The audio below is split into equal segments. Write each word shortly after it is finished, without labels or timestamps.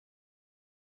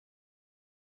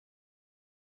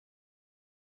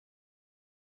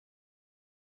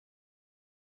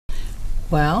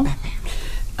Well,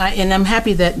 and I'm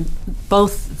happy that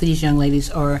both these young ladies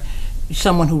are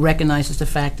someone who recognizes the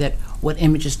fact that what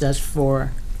Images does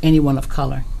for anyone of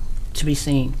color to be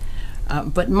seen.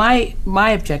 But my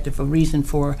objective or reason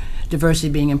for diversity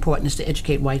being important is to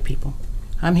educate white people.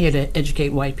 I'm here to educate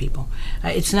white people.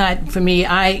 It's not, for me,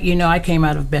 I came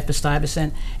out of Bethann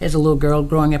Hardison as a little girl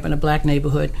growing up in a black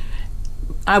neighborhood.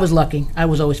 I was lucky. I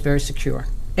was always very secure.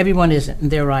 Everyone isn't,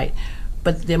 and they're right.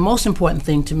 But the most important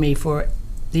thing to me for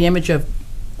the image of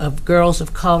girls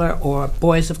of color or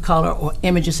boys of color or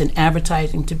images in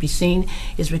advertising to be seen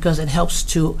is because it helps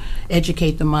to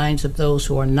educate the minds of those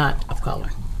who are not of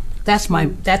color. That's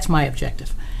my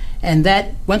objective. And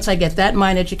that once I get that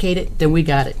mind educated, then we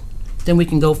got it. Then we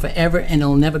can go forever and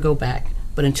it'll never go back.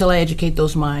 But until I educate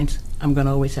those minds, I'm going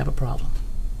to always have a problem.